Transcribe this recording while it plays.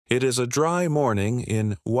It is a dry morning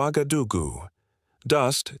in Ouagadougou.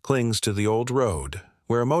 Dust clings to the old road,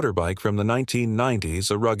 where a motorbike from the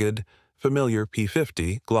 1990s, a rugged, familiar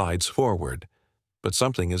P50, glides forward. But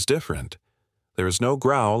something is different. There is no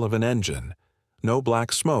growl of an engine, no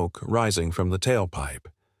black smoke rising from the tailpipe.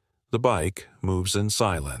 The bike moves in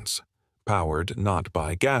silence, powered not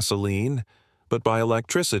by gasoline, but by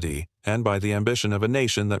electricity and by the ambition of a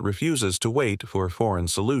nation that refuses to wait for foreign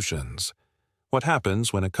solutions. What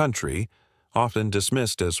happens when a country, often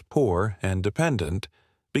dismissed as poor and dependent,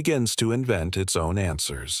 begins to invent its own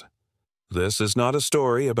answers? This is not a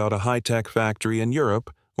story about a high-tech factory in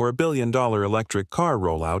Europe or a billion-dollar electric car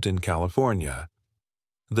rollout in California.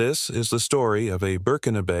 This is the story of a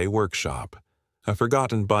Burkina workshop, a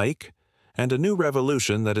forgotten bike, and a new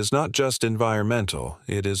revolution that is not just environmental,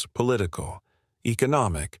 it is political,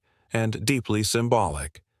 economic, and deeply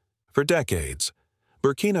symbolic. For decades,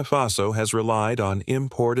 Burkina Faso has relied on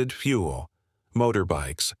imported fuel.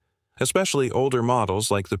 Motorbikes, especially older models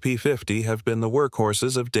like the P50, have been the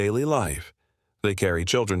workhorses of daily life. They carry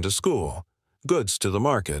children to school, goods to the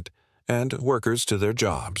market, and workers to their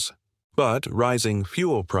jobs. But rising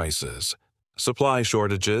fuel prices, supply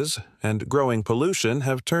shortages, and growing pollution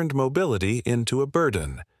have turned mobility into a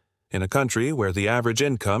burden. In a country where the average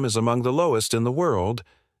income is among the lowest in the world,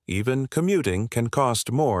 even commuting can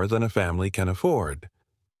cost more than a family can afford.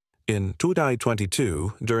 In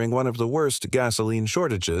 2022, during one of the worst gasoline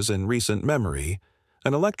shortages in recent memory,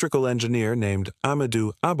 an electrical engineer named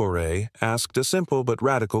Amadou Abore asked a simple but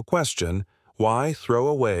radical question: why throw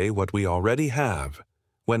away what we already have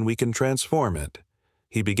when we can transform it?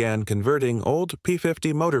 He began converting old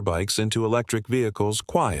P50 motorbikes into electric vehicles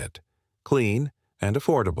quiet, clean, and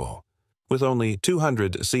affordable. With only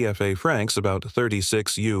 200 CFA francs, about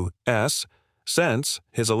 36 US cents,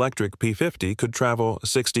 his electric P50 could travel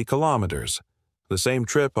 60 kilometers. The same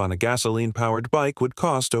trip on a gasoline-powered bike would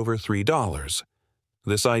cost over $3.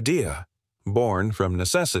 This idea, born from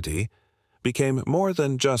necessity, became more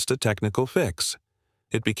than just a technical fix.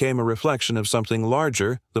 It became a reflection of something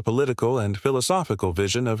larger, the political and philosophical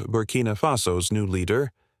vision of Burkina Faso's new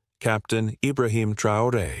leader, Captain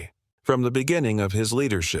IbrahimTraore. From the beginning of his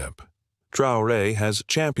leadership, Traore has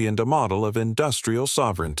championed a model of industrial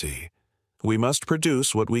sovereignty. "We must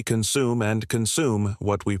produce what we consume and consume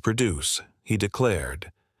what we produce," he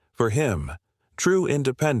declared. For him, true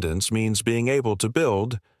independence means being able to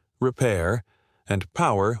build, repair, and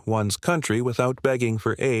power one's country without begging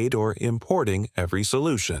for aid or importing every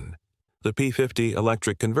solution. The P50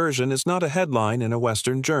 electric conversion is not a headline in a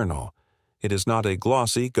Western journal. It is not a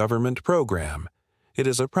glossy government program. It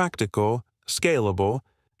is a practical, scalable,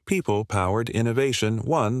 people-powered innovation,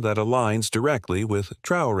 one that aligns directly with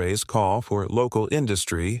Traore's call for local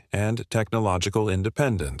industry and technological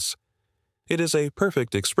independence. It is a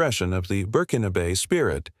perfect expression of the Burkina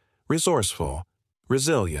spirit, resourceful,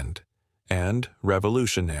 resilient, and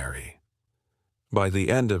revolutionary. By the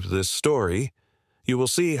end of this story, you will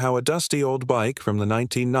see how a dusty old bike from the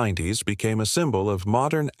 1990s became a symbol of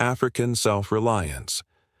modern African self-reliance,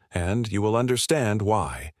 and you will understand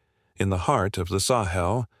why, in the heart of the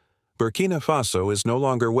Sahel, Burkina Faso is no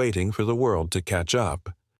longer waiting for the world to catch up.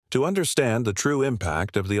 To understand the true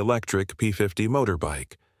impact of the electric P50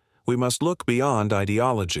 motorbike, we must look beyond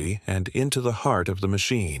ideology and into the heart of the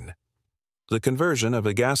machine. The conversion of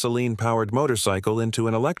a gasoline-powered motorcycle into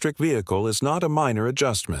an electric vehicle is not a minor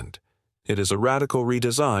adjustment. It is a radical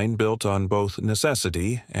redesign built on both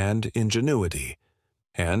necessity and ingenuity.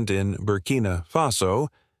 And in Burkina Faso,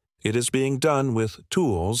 it is being done with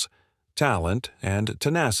tools, talent, and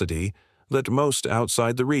tenacity that most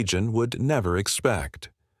outside the region would never expect.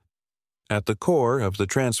 At the core of the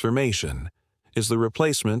transformation is the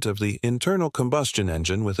replacement of the internal combustion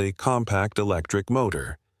engine with a compact electric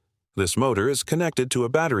motor. This motor is connected to a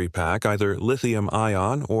battery pack, either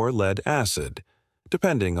lithium-ion or lead-acid,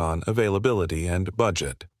 depending on availability and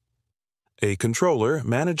budget. A controller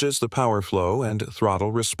manages the power flow and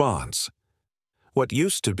throttle response. What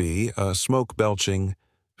used to be a smoke-belching,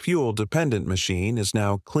 fuel-dependent machine is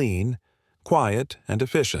now clean, quiet, and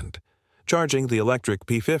efficient. Charging the electric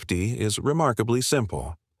P50 is remarkably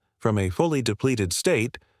simple. From a fully depleted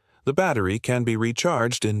state, the battery can be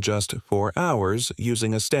recharged in just 4 hours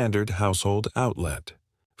using a standard household outlet.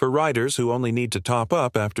 For riders who only need to top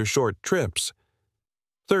up after short trips,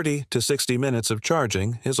 30 to 60 minutes of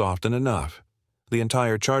charging is often enough. The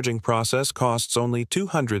entire charging process costs only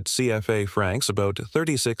 200 CFA francs, about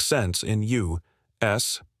 36 cents in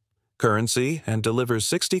US currency, and delivers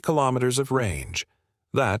 60 kilometers of range.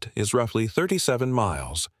 That is roughly 37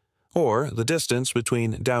 miles, or the distance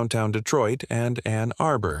between downtown Detroit and Ann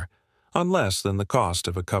Arbor, on less than the cost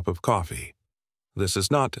of a cup of coffee. This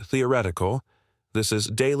is not theoretical. This is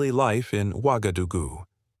daily life in Ouagadougou.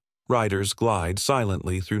 Riders glide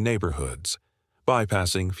silently through neighborhoods,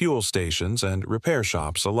 bypassing fuel stations and repair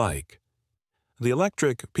shops alike. The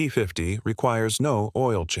electric P50 requires no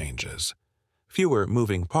oil changes. Fewer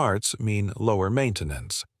moving parts mean lower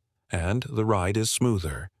maintenance, and the ride is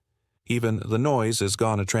smoother. Even the noise has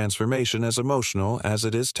gone a transformation as emotional as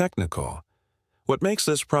it is technical. What makes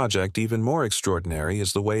this project even more extraordinary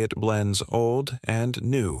is the way it blends old and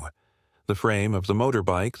new. The frame of the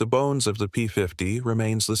motorbike, the bones of the P50,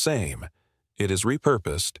 remains the same. It is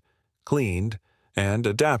repurposed, cleaned, and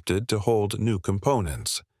adapted to hold new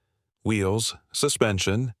components. Wheels,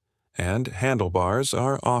 suspension, and handlebars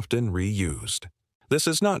are often reused. This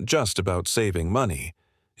is not just about saving money.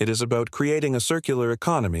 It is about creating a circular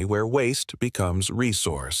economy where waste becomes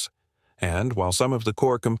resource. And while some of the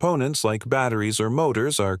core components like batteries or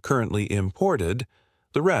motors are currently imported,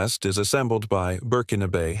 the rest is assembled by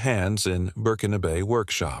Burkinabe hands in Burkinabe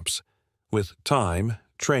workshops, with time,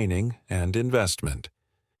 training, and investment.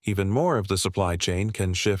 Even more of the supply chain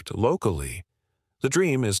can shift locally. The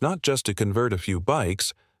dream is not just to convert a few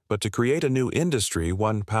bikes, but to create a new industry,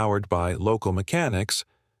 one powered by local mechanics,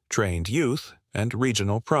 trained youth, and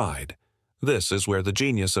regional pride. This is where the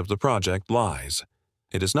genius of the project lies.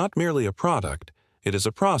 It is not merely a product, it is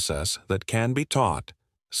a process that can be taught,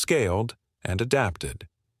 scaled, and adapted.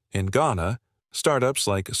 In Ghana, startups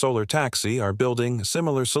like Solar Taxi are building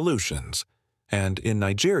similar solutions, and in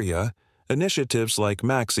Nigeria, initiatives like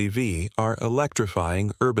MaxEV are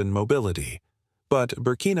electrifying urban mobility. But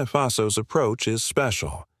Burkina Faso's approach is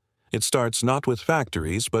special. It starts not with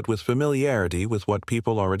factories, but with familiarity with what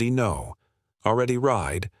people already know, already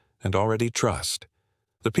ride, and already trust.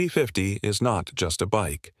 The P50 is not just a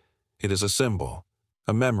bike. It is a symbol,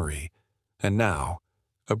 a memory, and now,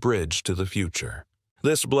 a bridge to the future.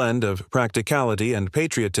 This blend of practicality and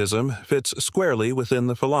patriotism fits squarely within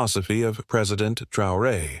the philosophy of President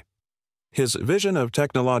Traore. His vision of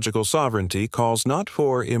technological sovereignty calls not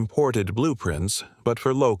for imported blueprints, but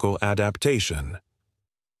for local adaptation.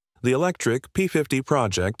 The electric P50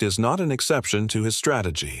 project is not an exception to his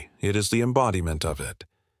strategy, it is the embodiment of it.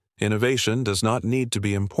 Innovation does not need to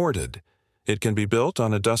be imported. It can be built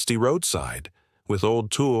on a dusty roadside, with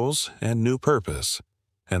old tools and new purpose.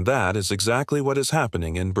 And that is exactly what is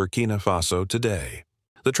happening in Burkina Faso today.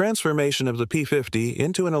 The transformation of the P50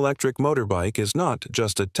 into an electric motorbike is not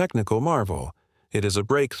just a technical marvel, it is a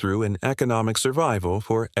breakthrough in economic survival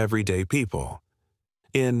for everyday people.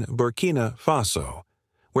 In Burkina Faso,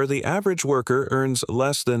 where the average worker earns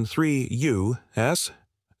less than $3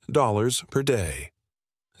 per day,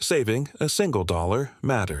 saving a single dollar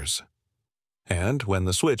matters. And when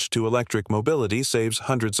the switch to electric mobility saves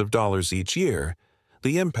hundreds of dollars each year,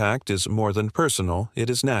 the impact is more than personal, it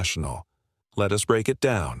is national. Let us break it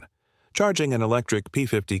down. Charging an electric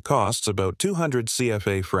P50 costs about 200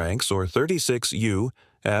 CFA francs or 36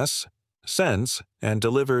 US cents and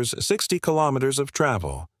delivers 60 kilometers of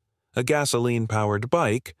travel. A gasoline-powered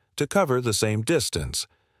bike, to cover the same distance,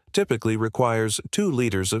 typically requires 2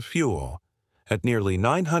 liters of fuel. At nearly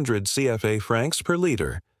 900 CFA francs per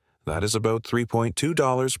liter, that is about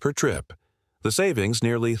 $3.2 per trip. The savings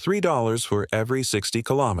nearly $3 for every 60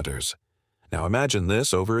 kilometers. Now imagine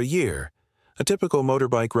this over a year. A typical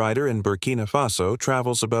motorbike rider in Burkina Faso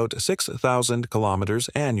travels about 6,000 kilometers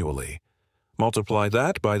annually. Multiply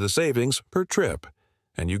that by the savings per trip,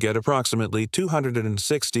 and you get approximately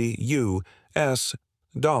 260 US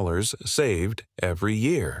dollars saved every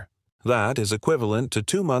year. That is equivalent to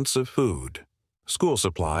 2 months of food, school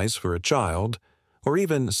supplies for a child, or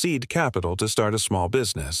even seed capital to start a small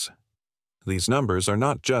business. These numbers are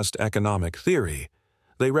not just economic theory,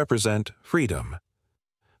 they represent freedom.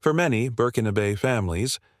 For many Burkinabe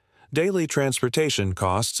families, daily transportation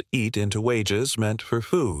costs eat into wages meant for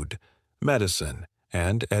food, medicine,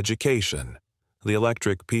 and education. The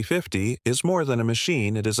electric P50 is more than a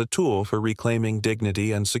machine, it is a tool for reclaiming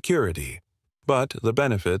dignity and security. But the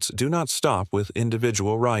benefits do not stop with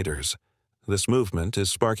individual riders. This movement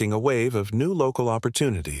is sparking a wave of new local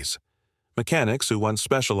opportunities. Mechanics who once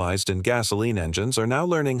specialized in gasoline engines are now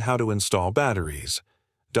learning how to install batteries,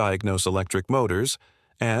 diagnose electric motors,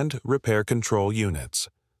 and repair control units.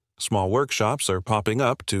 Small workshops are popping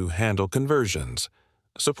up to handle conversions,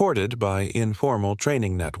 supported by informal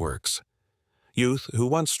training networks. Youth who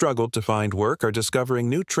once struggled to find work are discovering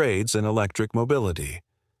new trades in electric mobility.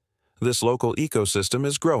 This local ecosystem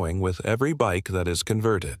is growing with every bike that is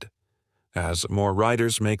converted. As more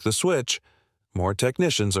riders make the switch, more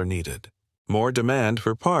technicians are needed. More demand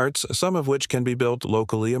for parts, some of which can be built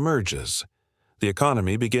locally, emerges. The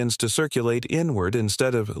economy begins to circulate inward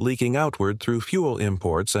instead of leaking outward through fuel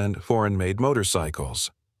imports and foreign-made motorcycles.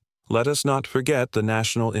 Let us not forget the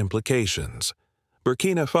national implications.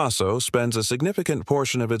 Burkina Faso spends a significant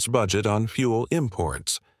portion of its budget on fuel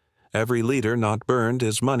imports. Every liter not burned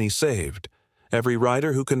is money saved. Every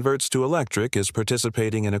rider who converts to electric is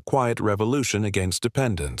participating in a quiet revolution against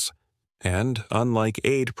dependence. And, unlike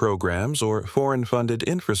aid programs or foreign-funded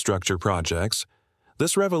infrastructure projects,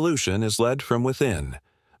 this revolution is led from within,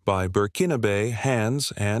 by Burkinabe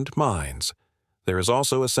hands and minds. There is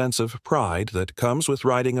also a sense of pride that comes with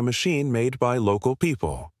riding a machine made by local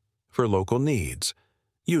people, for local needs,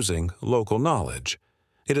 using local knowledge.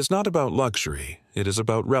 It is not about luxury, it is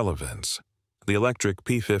about relevance. The electric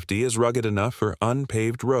P50 is rugged enough for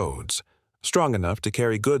unpaved roads, strong enough to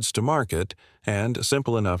carry goods to market, and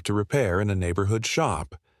simple enough to repair in a neighborhood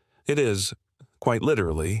shop. It is, quite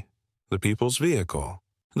literally, the people's vehicle.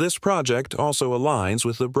 This project also aligns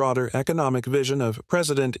with the broader economic vision of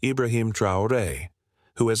President IbrahimTraore,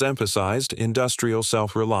 who has emphasized industrial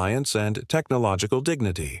self-reliance and technological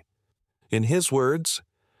dignity. In his words,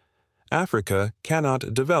 "Africa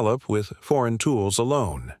cannot develop with foreign tools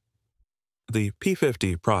alone." The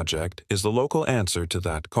P50 project is the local answer to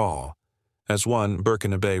that call. As one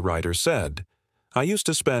Burkinabe writer said, "I used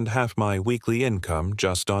to spend half my weekly income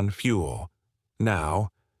just on fuel. Now,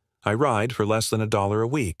 I ride for less than $1 a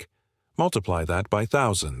week. Multiply that by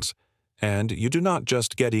thousands, and you do not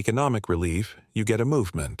just get economic relief, you get a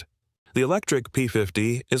movement." The electric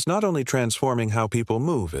P50 is not only transforming how people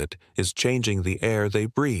move, it is changing the air they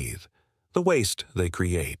breathe, the waste they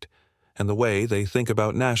create, and the way they think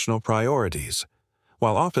about national priorities.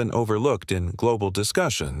 While often overlooked in global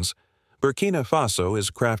discussions, Burkina Faso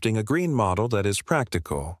is crafting a green model that is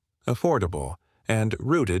practical, affordable, and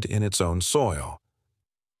rooted in its own soil.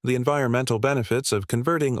 The environmental benefits of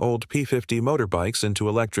converting old P50 motorbikes into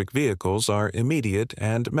electric vehicles are immediate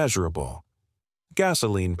and measurable.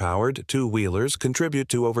 Gasoline-powered two-wheelers contribute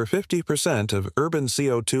to over 50% of urban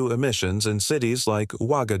CO2 emissions in cities like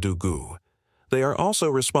Ouagadougou. They are also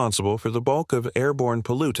responsible for the bulk of airborne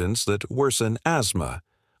pollutants that worsen asthma,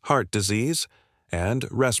 heart disease, and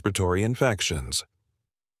respiratory infections.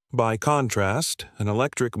 By contrast, an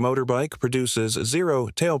electric motorbike produces zero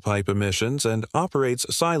tailpipe emissions and operates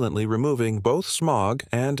silently, removing both smog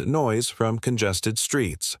and noise from congested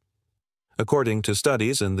streets. According to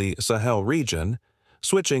studies in the Sahel region,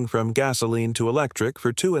 switching from gasoline to electric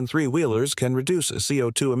for two- and three-wheelers can reduce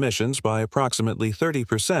CO2 emissions by approximately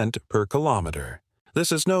 30% per kilometer.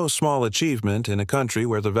 This is no small achievement in a country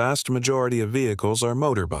where the vast majority of vehicles are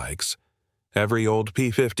motorbikes. Every old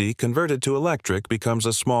P50 converted to electric becomes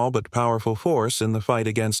a small but powerful force in the fight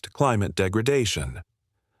against climate degradation.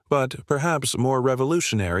 But perhaps more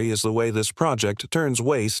revolutionary is the way this project turns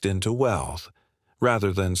waste into wealth.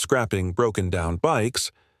 Rather than scrapping broken-down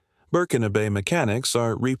bikes, Burkinabe mechanics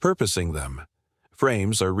are repurposing them.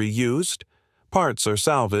 Frames are reused, parts are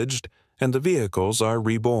salvaged, and the vehicles are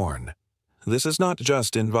reborn. This is not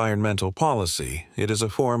just environmental policy, it is a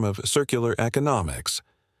form of circular economics.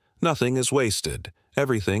 Nothing is wasted,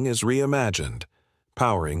 everything is reimagined.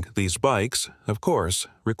 Powering these bikes, of course,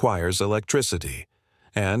 requires electricity.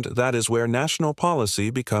 And that is where national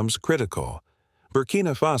policy becomes critical.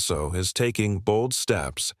 Burkina Faso is taking bold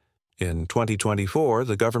steps. In 2024,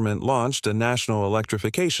 the government launched a national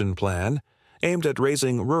electrification plan aimed at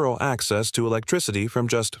raising rural access to electricity from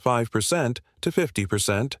just 5% to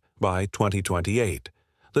 50% by 2028.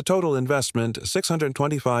 The total investment,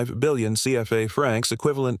 625 billion CFA francs,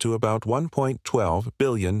 equivalent to about 1.12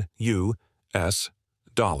 billion US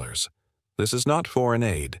dollars. This is not foreign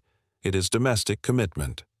aid. It is domestic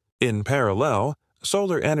commitment. In parallel,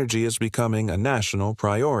 solar energy is becoming a national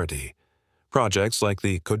priority. Projects like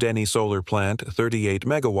the Kodeni solar plant, 38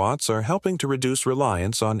 megawatts, are helping to reduce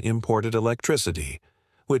reliance on imported electricity,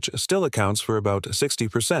 which still accounts for about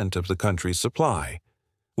 60% of the country's supply.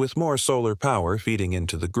 With more solar power feeding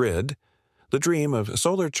into the grid, the dream of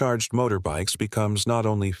solar-charged motorbikes becomes not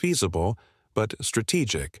only feasible, but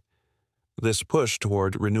strategic. This push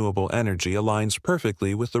toward renewable energy aligns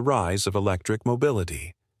perfectly with the rise of electric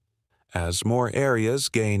mobility. As more areas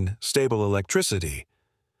gain stable electricity,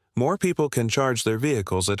 more people can charge their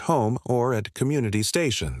vehicles at home or at community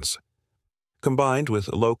stations. Combined with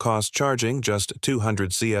low-cost charging, just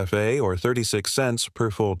 200 CFA or 36 cents per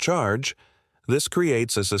full charge, this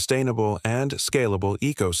creates a sustainable and scalable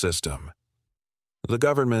ecosystem. The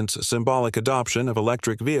government's symbolic adoption of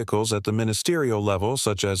electric vehicles at the ministerial level,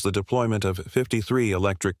 such as the deployment of 53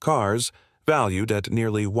 electric cars, valued at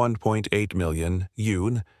nearly 1.8 million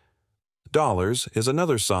US dollars, is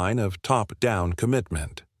another sign of top-down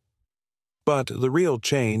commitment. But the real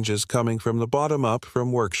change is coming from the bottom up,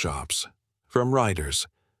 from workshops, from riders,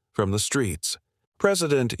 from the streets.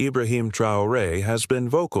 President IbrahimTraore has been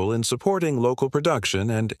vocal in supporting local production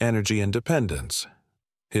and energy independence.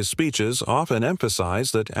 His speeches often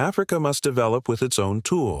emphasize that Africa must develop with its own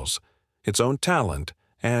tools, its own talent,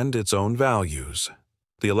 and its own values.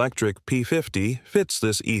 The electric P50 fits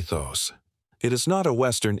this ethos. It is not a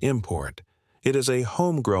Western import. It is a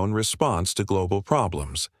homegrown response to global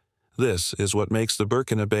problems. This is what makes the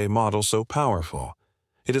Burkinabe model so powerful.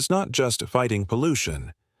 It is not just fighting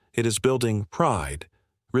pollution. It is building pride,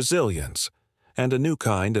 resilience, and a new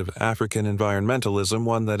kind of African environmentalism,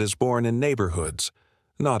 one that is born in neighborhoods,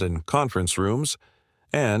 not in conference rooms,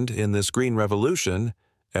 and in this green revolution,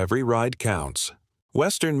 every ride counts.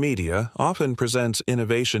 Western media often presents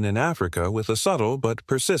innovation in Africa with a subtle but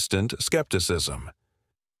persistent skepticism.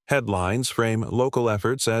 Headlines frame local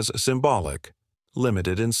efforts as symbolic,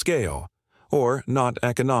 limited in scale, or not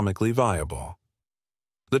economically viable.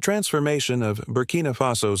 The transformation of Burkina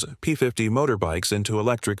Faso's P50 motorbikes into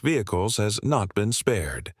electric vehicles has not been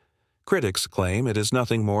spared. Critics claim it is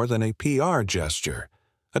nothing more than a PR gesture,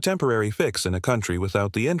 a temporary fix in a country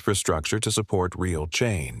without the infrastructure to support real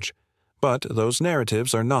change. But those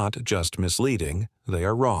narratives are not just misleading, they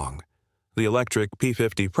are wrong. The electric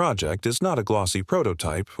P50 project is not a glossy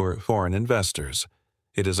prototype for foreign investors.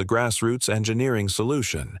 It is a grassroots engineering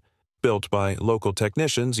solution, built by local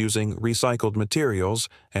technicians using recycled materials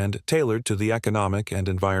and tailored to the economic and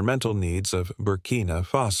environmental needs of Burkina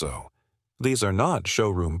Faso. These are not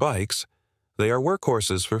showroom bikes. They are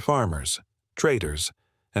workhorses for farmers, traders,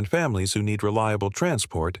 and families who need reliable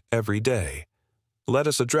transport every day. Let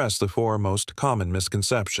us address the four most common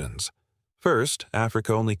misconceptions. First,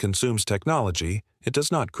 Africa only consumes technology, it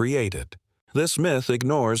does not create it. This myth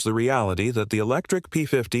ignores the reality that the electric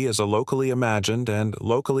P50 is a locally imagined and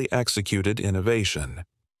locally executed innovation.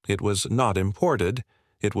 It was not imported,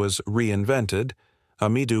 it was reinvented.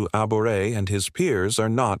 Amidou Abore and his peers are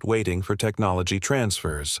not waiting for technology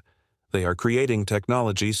transfers. They are creating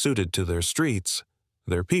technology suited to their streets,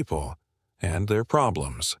 their people, and their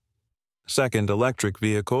problems. Second, electric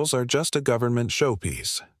vehicles are just a government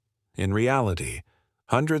showpiece. In reality,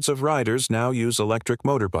 hundreds of riders now use electric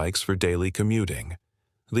motorbikes for daily commuting.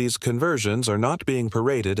 These conversions are not being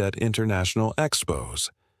paraded at international expos.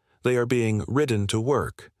 They are being ridden to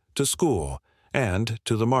work, to school, and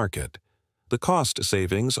to the market. The cost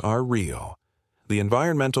savings are real. The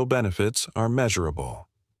environmental benefits are measurable.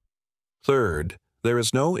 Third, there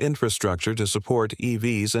is no infrastructure to support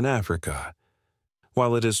EVs in Africa.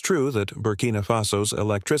 While it is true that Burkina Faso's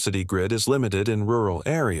electricity grid is limited in rural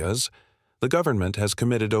areas, the government has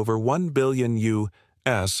committed over $1 billion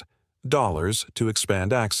to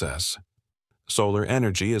expand access. Solar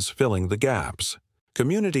energy is filling the gaps.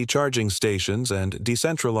 Community charging stations and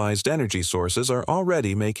decentralized energy sources are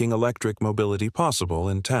already making electric mobility possible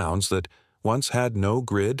in towns that once had no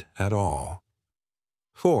grid at all.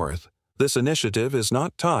 Fourth, this initiative is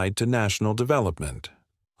not tied to national development.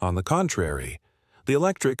 On the contrary, the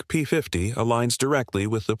electric P50 aligns directly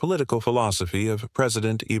with the political philosophy of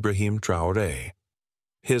President IbrahimTraore.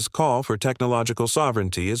 His call for technological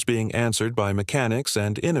sovereignty is being answered by mechanics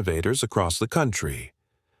and innovators across the country.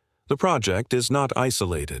 The project is not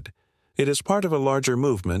isolated. It is part of a larger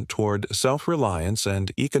movement toward self-reliance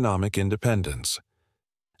and economic independence.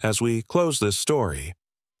 As we close this story,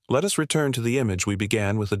 let us return to the image we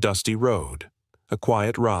began with: a dusty road, a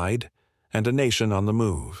quiet ride, and a nation on the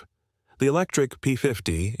move. The electric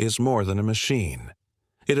P50 is more than a machine.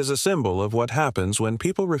 It is a symbol of what happens when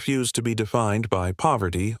people refuse to be defined by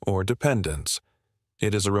poverty or dependence.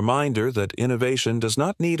 It is a reminder that innovation does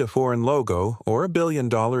not need a foreign logo or $1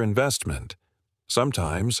 billion investment.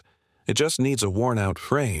 Sometimes, it just needs a worn-out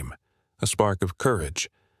frame, a spark of courage,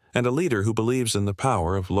 and a leader who believes in the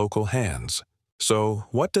power of local hands. So,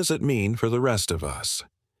 what does it mean for the rest of us?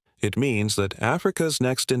 It means that Africa's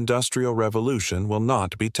next industrial revolution will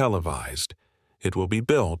not be televised. It will be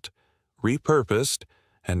built, repurposed,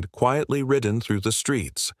 and quietly ridden through the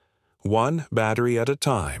streets, one battery at a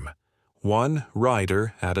time, one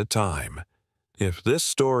rider at a time. If this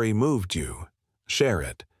story moved you, share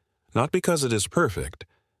it, not because it is perfect,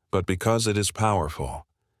 but because it is powerful.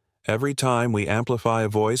 Every time we amplify a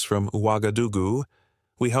voice from Ouagadougou,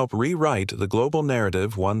 we help rewrite the global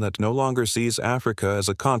narrative, one that no longer sees Africa as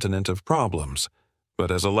a continent of problems,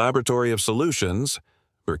 but as a laboratory of solutions.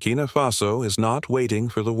 Burkina Faso is not waiting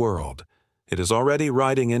for the world. It is already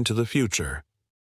riding into the future.